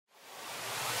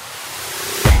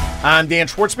I'm Dan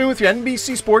Schwartzman with your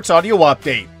NBC Sports Audio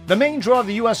Update. The main draw of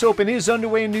the U.S. Open is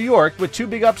underway in New York with two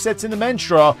big upsets in the men's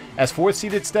draw as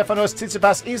 4th-seeded Stefanos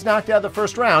Tsitsipas is knocked out of the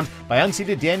first round by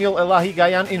unseeded Daniel Elahi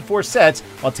Gayan in 4 sets,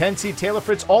 while 10-seed Taylor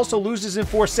Fritz also loses in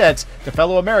 4 sets to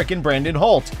fellow American Brandon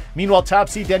Holt. Meanwhile,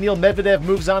 top-seed Daniil Medvedev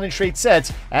moves on in straight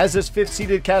sets, as does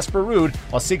 5th-seeded Casper Ruud,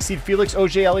 while 6th-seed Felix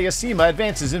Auger-Aliassime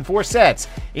advances in 4 sets.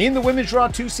 In the women's draw,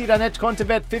 2-seed Anett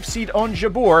Kontaveit, 5th-seed Ons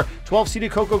Jabeur,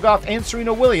 12-seeded Coco Gauff, and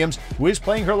Serena Williams, who is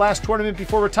playing her last tournament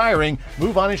before retiring,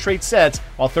 move on in straight sets,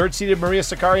 while 3rd-seeded Maria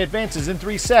Sakkari advances in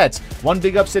 3 sets. One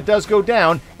big upset does go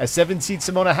down, as 7th-seed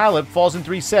Simona Halep falls in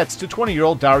 3 sets to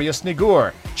 20-year-old Darius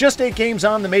Nigor. Just 8 games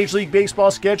on the Major League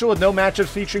Baseball schedule with no matchups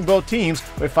featuring both teams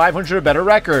with 500 or better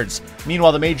records.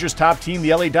 Meanwhile, the Majors' top team,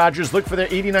 the LA Dodgers, look for their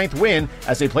 89th win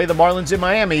as they play the Marlins in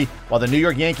Miami, while the New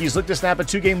York Yankees look to snap a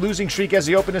 2-game losing streak as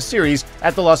they open a series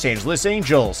at the Los Angeles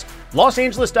Angels. Los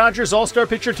Angeles Dodgers All-Star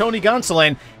pitcher Tony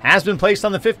Gonsolin has been placed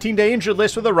on the 15-day injured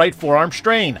list with a right forearm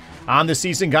strain. On the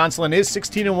season, Gonsolin is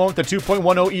 16-1 with a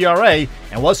 2.10 ERA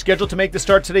and was scheduled to make the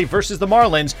start today versus the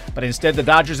Marlins, but instead the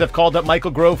Dodgers have called up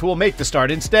Michael Grove, who will make the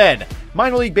start instead.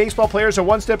 Minor League Baseball players are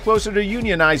one step closer to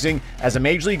unionizing, as the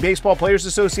Major League Baseball Players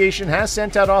Association has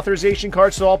sent out authorization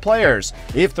cards to all players.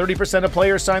 If 30% of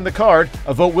players sign the card,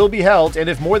 a vote will be held, and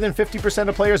if more than 50%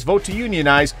 of players vote to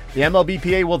unionize, the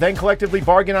MLBPA will then collectively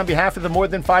bargain on behalf of the more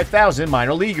than 5,000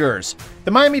 minor leaguers.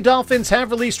 The Miami Dolphins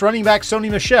have released running back Sony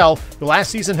Michel, who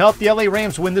last season helped the LA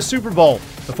Rams win the Super Bowl.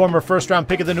 The former first-round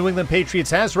pick of the New England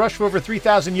Patriots has rushed for over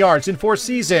 3,000 yards in 4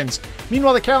 seasons.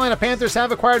 Meanwhile, the Carolina Panthers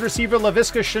have acquired receiver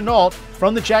Laviska Shenault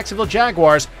from the Jacksonville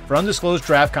Jaguars for undisclosed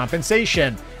draft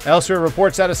compensation. Elsewhere,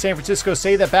 reports out of San Francisco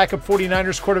say that backup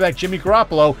 49ers quarterback Jimmy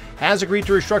Garoppolo has agreed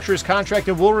to restructure his contract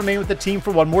and will remain with the team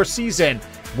for one more season.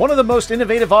 One of the most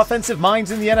innovative offensive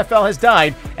minds in the NFL has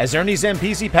died as Ernie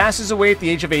Zampese passes away at the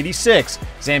age of 86.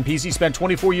 Zampese spent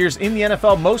 24 years in the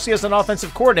NFL, mostly as an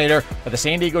offensive coordinator for the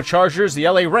San Diego Chargers, the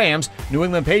LA Rams, New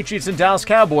England Patriots, and Dallas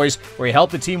Cowboys, where he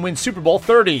helped the team win Super Bowl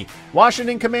 30.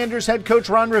 Washington Commanders head coach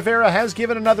Ron Rivera has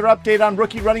given another update on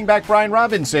rookie running back Brian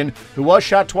Robinson, who was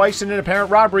shot twice in an apparent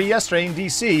robbery yesterday in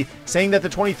D.C., saying that the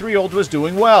 23-year-old was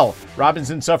doing well.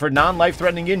 Robinson suffered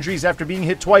non-life-threatening injuries after being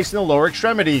hit twice in the lower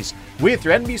extremities. With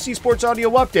your NBC Sports Audio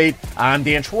Update, I'm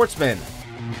Dan Schwartzman.